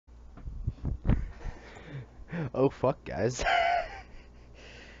Oh fuck, guys.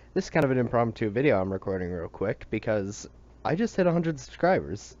 This is kind of an impromptu video I'm recording real quick because I just hit 100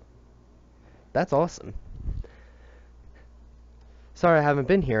 subscribers. That's awesome. Sorry I haven't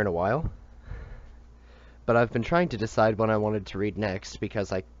been here in a while, but I've been trying to decide what I wanted to read next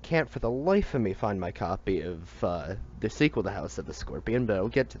because I can't for the life of me find my copy of the sequel to House of the Scorpion, but I'll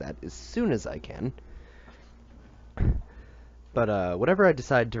get to that as soon as I can. But whatever I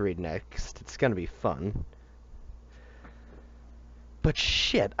decide to read next, it's gonna be fun. But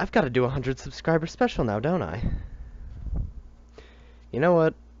shit, I've got to do a 100 subscriber special now, don't I? You know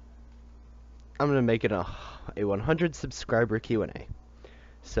what? I'm gonna make it a 100 subscriber Q&A.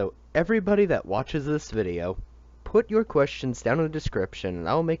 So everybody that watches this video, put your questions down in the description and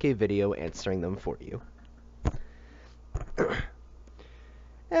I'll make a video answering them for you.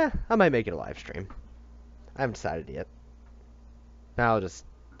 I might make it a live stream. I haven't decided yet. Now I'll just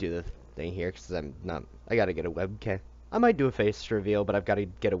do the thing here because I gotta get a webcam. I might do a face reveal, but I've got to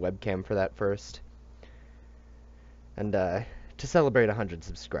get a webcam for that first. And to celebrate 100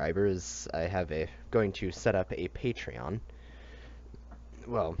 subscribers, going to set up a Patreon.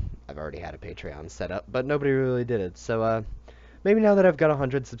 Well, I've already had a Patreon set up, but nobody really did it. So maybe now that I've got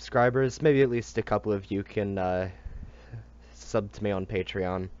 100 subscribers, maybe at least a couple of you can sub to me on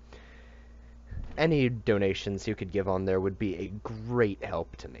Patreon. Any donations you could give on there would be a great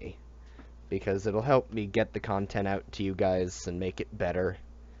help to me, because it'll help me get the content out to you guys and make it better.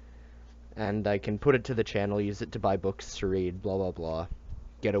 And I can put it to the channel, use it to buy books to read, blah blah blah.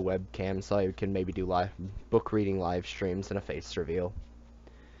 Get a webcam so I can maybe do book reading live streams and a face reveal.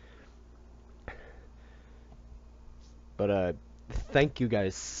 But thank you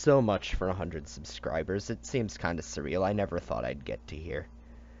guys so much for 100 subscribers. It seems kind of surreal. I never thought I'd get to here.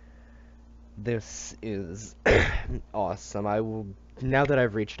 This is awesome. Now that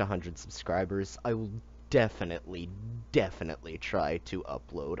I've reached 100 subscribers, I will definitely try to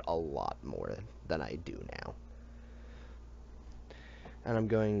upload a lot more than I do now. And I'm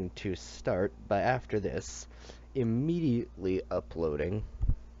going to start by, after this, immediately uploading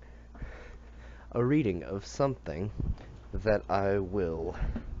a reading of something that I will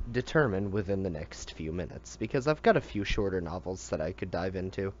determine within the next few minutes, because I've got a few shorter novels that I could dive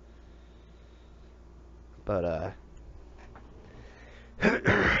into. But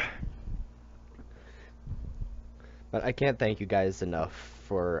but I can't thank you guys enough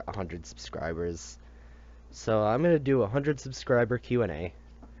for 100 subscribers. So I'm gonna do a 100 subscriber Q&A.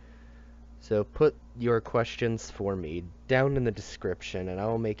 So put your questions for me down in the description, and I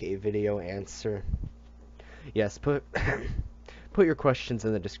will make a video answer. Yes, put put your questions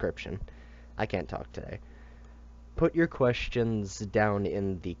in the description. I can't talk today. Put your questions down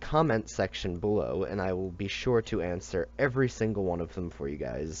in the comment section below, and I will be sure to answer every single one of them for you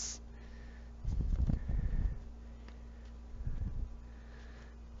guys.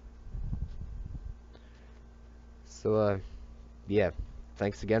 So, yeah.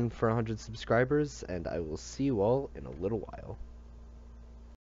 Thanks again for 100 subscribers, and I will see you all in a little while.